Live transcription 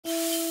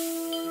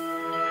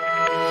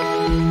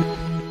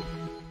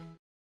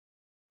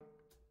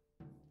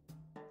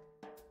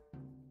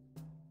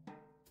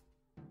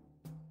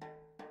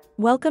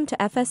Welcome to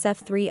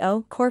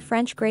FSF3O Core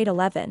French Grade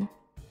 11.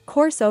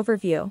 Course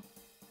Overview.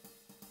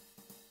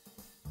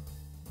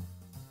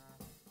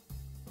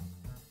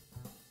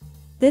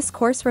 This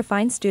course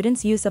refines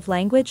students' use of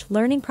language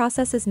learning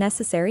processes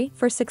necessary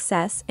for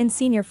success in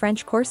senior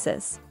French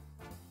courses.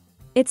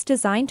 It's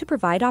designed to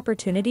provide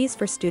opportunities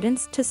for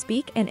students to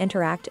speak and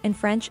interact in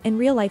French in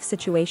real-life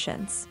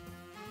situations.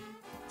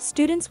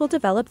 Students will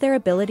develop their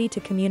ability to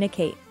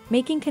communicate,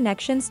 making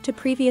connections to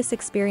previous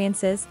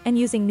experiences and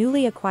using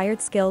newly acquired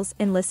skills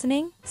in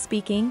listening,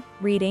 speaking,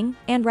 reading,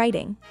 and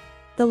writing.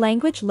 The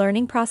language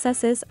learning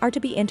processes are to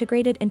be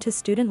integrated into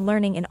student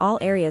learning in all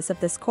areas of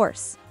this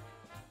course.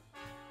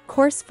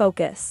 Course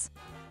focus: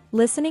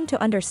 listening to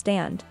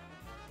understand,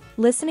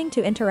 listening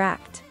to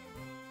interact,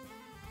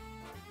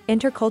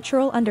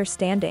 intercultural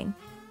understanding,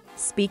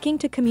 speaking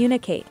to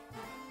communicate,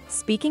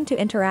 speaking to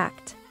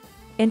interact,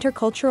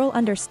 intercultural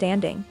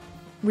understanding,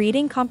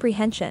 reading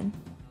comprehension.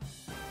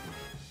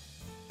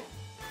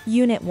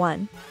 Unit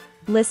 1.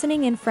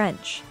 Listening in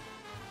French.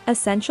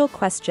 Essential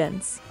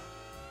questions.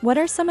 What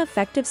are some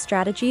effective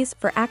strategies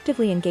for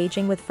actively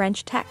engaging with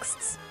French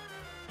texts?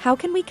 How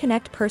can we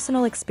connect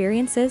personal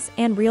experiences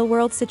and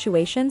real-world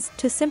situations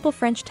to simple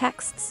French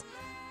texts?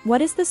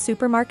 What is the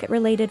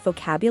supermarket-related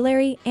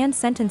vocabulary and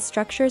sentence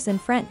structures in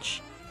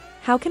French?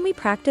 How can we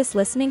practice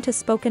listening to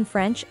spoken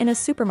French in a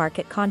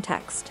supermarket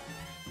context?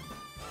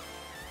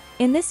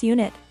 In this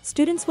unit,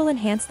 students will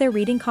enhance their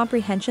reading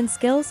comprehension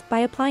skills by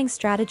applying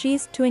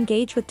strategies to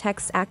engage with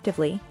texts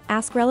actively,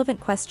 ask relevant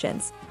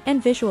questions,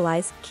 and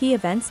visualize key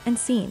events and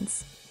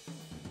scenes.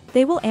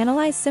 They will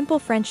analyze simple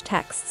French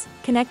texts,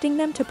 connecting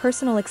them to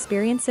personal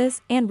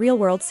experiences and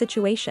real-world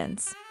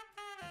situations.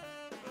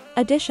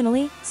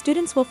 Additionally,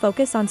 students will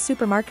focus on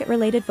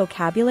supermarket-related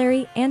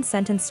vocabulary and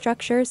sentence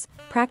structures,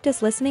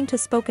 practice listening to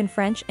spoken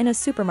French in a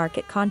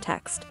supermarket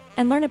context,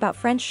 and learn about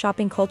French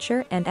shopping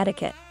culture and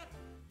etiquette.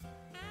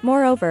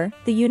 Moreover,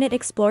 the unit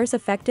explores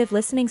effective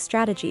listening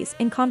strategies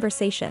in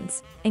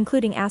conversations,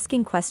 including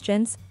asking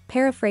questions,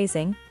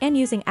 paraphrasing, and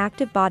using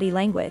active body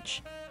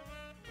language.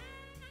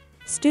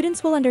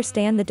 Students will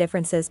understand the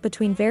differences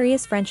between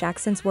various French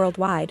accents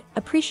worldwide,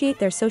 appreciate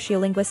their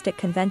sociolinguistic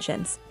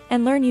conventions,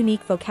 and learn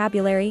unique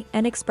vocabulary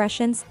and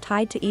expressions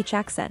tied to each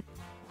accent.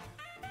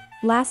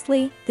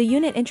 Lastly, the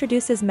unit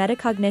introduces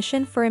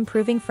metacognition for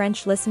improving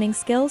French listening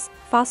skills,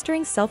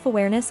 fostering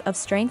self-awareness of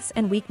strengths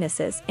and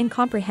weaknesses in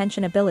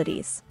comprehension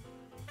abilities.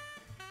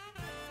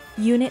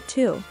 Unit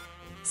 2.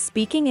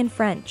 Speaking in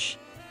French.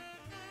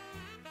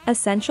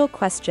 Essential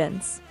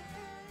questions.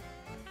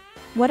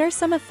 What are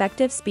some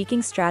effective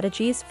speaking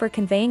strategies for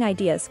conveying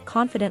ideas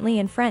confidently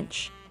in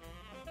French?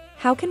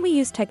 How can we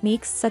use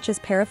techniques such as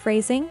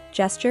paraphrasing,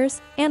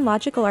 gestures, and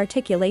logical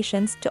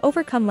articulations to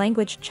overcome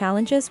language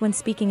challenges when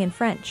speaking in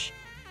French?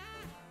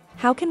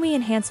 How can we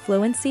enhance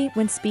fluency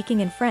when speaking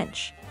in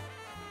French?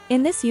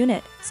 In this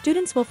unit,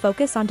 students will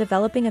focus on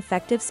developing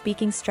effective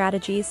speaking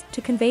strategies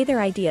to convey their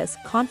ideas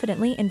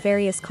confidently in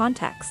various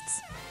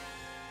contexts.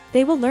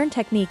 They will learn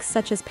techniques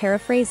such as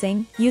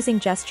paraphrasing, using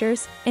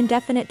gestures,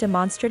 indefinite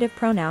demonstrative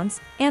pronouns,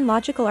 and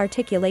logical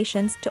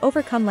articulations to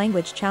overcome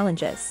language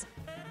challenges.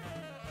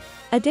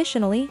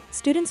 Additionally,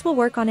 students will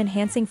work on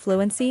enhancing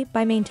fluency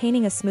by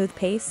maintaining a smooth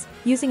pace,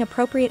 using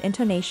appropriate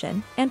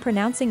intonation, and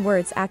pronouncing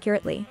words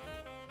accurately.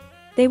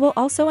 They will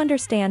also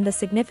understand the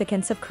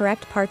significance of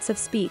correct parts of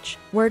speech,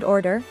 word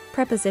order,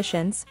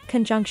 prepositions,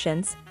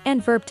 conjunctions,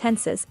 and verb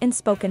tenses in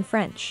spoken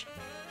French.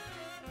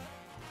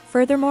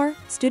 Furthermore,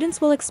 students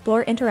will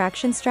explore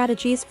interaction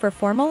strategies for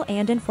formal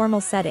and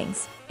informal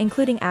settings,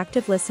 including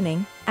active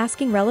listening,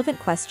 asking relevant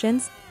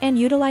questions, and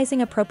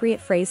utilizing appropriate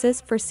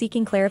phrases for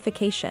seeking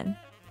clarification.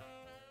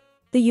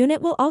 The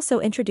unit will also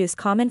introduce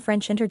common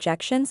French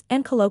interjections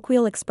and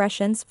colloquial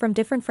expressions from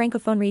different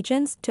Francophone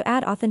regions to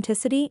add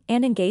authenticity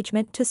and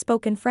engagement to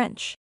spoken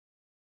French.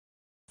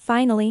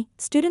 Finally,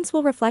 students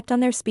will reflect on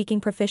their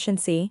speaking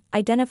proficiency,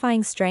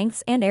 identifying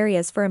strengths and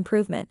areas for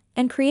improvement,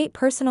 and create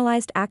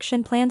personalized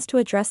action plans to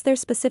address their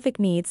specific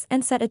needs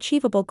and set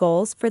achievable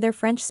goals for their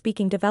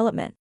French-speaking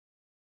development.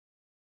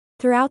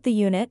 Throughout the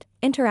unit,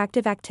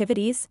 interactive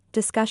activities,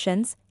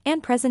 discussions,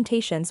 and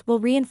presentations will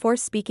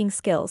reinforce speaking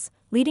skills,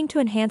 leading to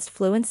enhanced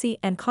fluency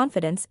and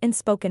confidence in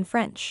spoken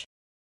French.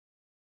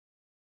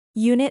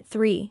 Unit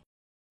 3.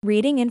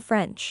 Reading in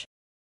French.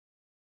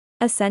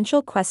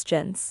 Essential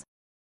questions.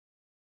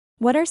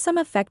 What are some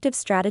effective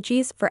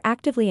strategies for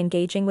actively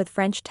engaging with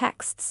French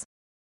texts?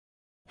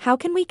 How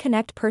can we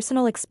connect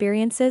personal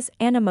experiences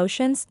and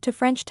emotions to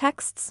French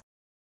texts?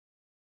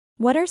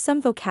 What are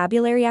some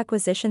vocabulary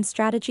acquisition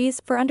strategies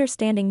for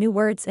understanding new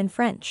words in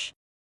French?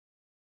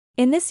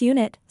 In this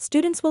unit,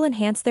 students will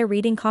enhance their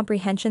reading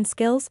comprehension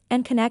skills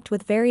and connect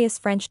with various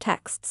French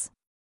texts.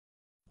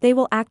 They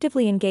will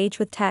actively engage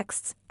with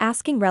texts,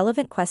 asking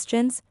relevant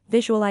questions,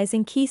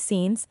 visualizing key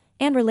scenes,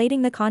 and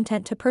relating the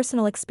content to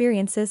personal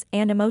experiences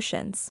and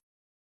emotions.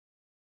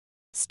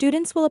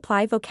 Students will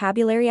apply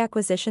vocabulary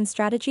acquisition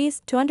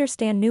strategies to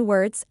understand new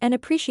words and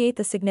appreciate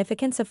the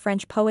significance of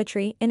French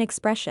poetry in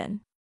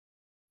expression.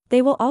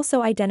 They will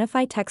also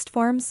identify text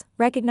forms,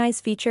 recognize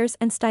features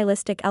and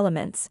stylistic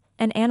elements,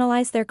 and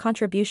analyze their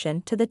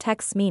contribution to the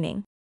text's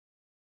meaning.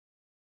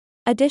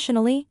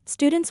 Additionally,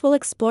 students will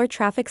explore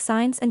traffic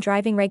signs and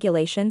driving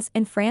regulations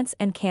in France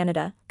and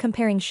Canada,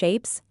 comparing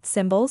shapes,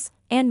 symbols,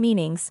 and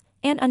meanings,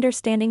 and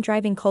understanding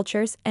driving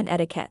cultures and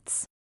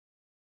etiquettes.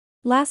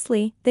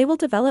 Lastly, they will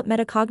develop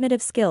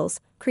metacognitive skills,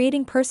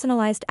 creating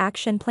personalized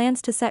action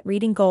plans to set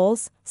reading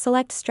goals,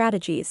 select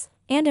strategies,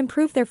 and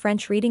improve their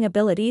French reading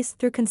abilities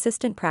through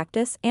consistent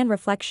practice and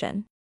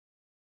reflection.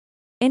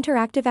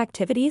 Interactive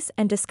activities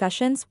and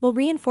discussions will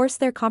reinforce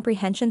their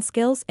comprehension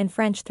skills in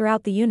French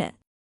throughout the unit.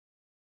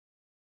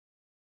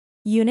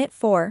 Unit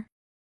 4.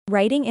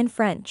 Writing in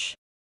French.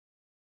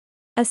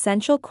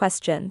 Essential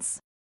questions.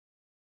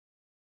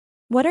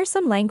 What are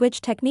some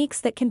language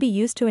techniques that can be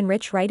used to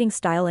enrich writing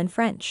style in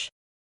French?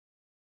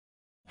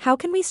 How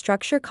can we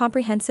structure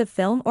comprehensive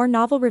film or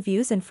novel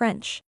reviews in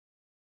French?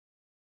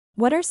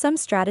 What are some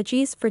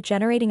strategies for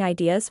generating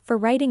ideas for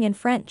writing in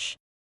French?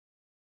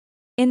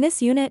 In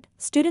this unit,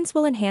 students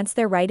will enhance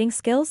their writing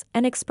skills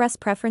and express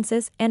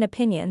preferences and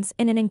opinions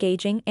in an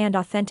engaging and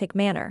authentic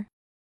manner.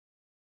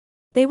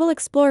 They will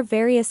explore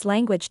various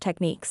language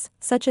techniques,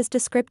 such as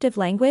descriptive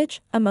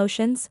language,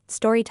 emotions,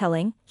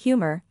 storytelling,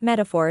 humor,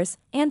 metaphors,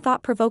 and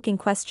thought-provoking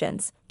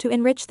questions, to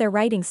enrich their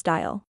writing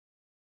style.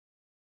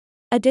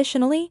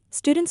 Additionally,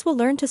 students will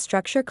learn to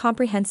structure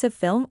comprehensive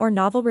film or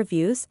novel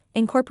reviews,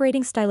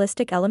 incorporating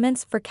stylistic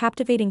elements for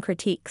captivating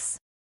critiques.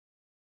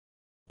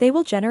 They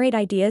will generate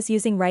ideas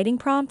using writing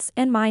prompts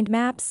and mind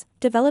maps,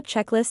 develop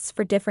checklists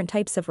for different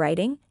types of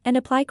writing, and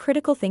apply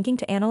critical thinking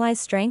to analyze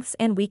strengths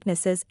and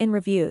weaknesses in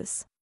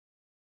reviews.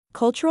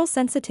 Cultural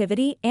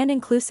sensitivity and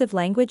inclusive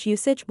language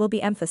usage will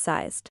be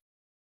emphasized.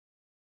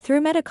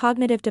 Through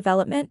metacognitive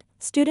development,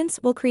 students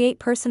will create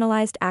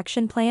personalized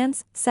action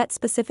plans, set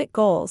specific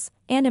goals,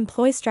 and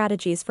employ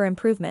strategies for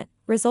improvement,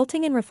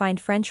 resulting in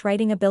refined French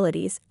writing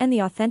abilities and the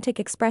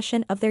authentic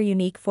expression of their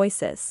unique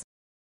voices.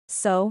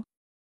 So,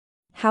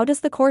 how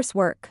does the course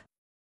work?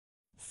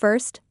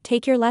 First,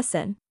 take your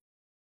lesson.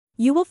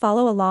 You will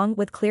follow along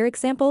with clear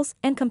examples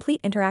and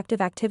complete interactive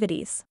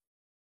activities.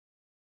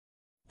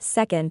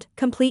 Second,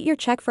 complete your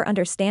check for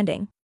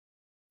understanding.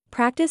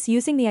 Practice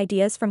using the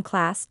ideas from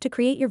class to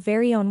create your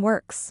very own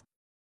works.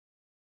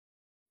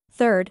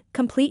 Third,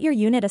 complete your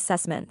unit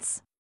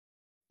assessments.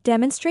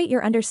 Demonstrate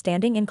your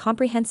understanding in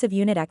comprehensive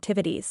unit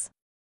activities.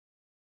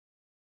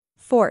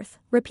 Fourth,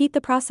 repeat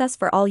the process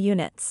for all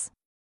units.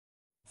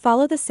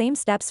 Follow the same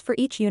steps for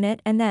each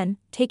unit and then,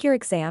 take your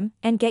exam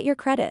and get your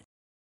credit.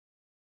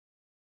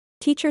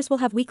 Teachers will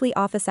have weekly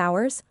office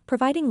hours,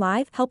 providing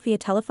live help via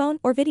telephone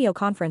or video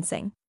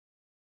conferencing.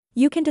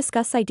 You can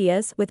discuss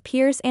ideas with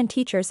peers and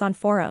teachers on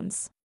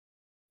forums.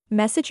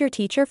 Message your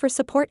teacher for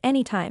support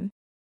anytime.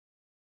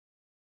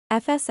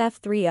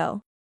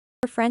 FSF3O.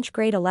 French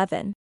Grade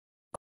 11.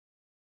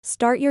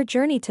 Start your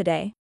journey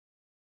today.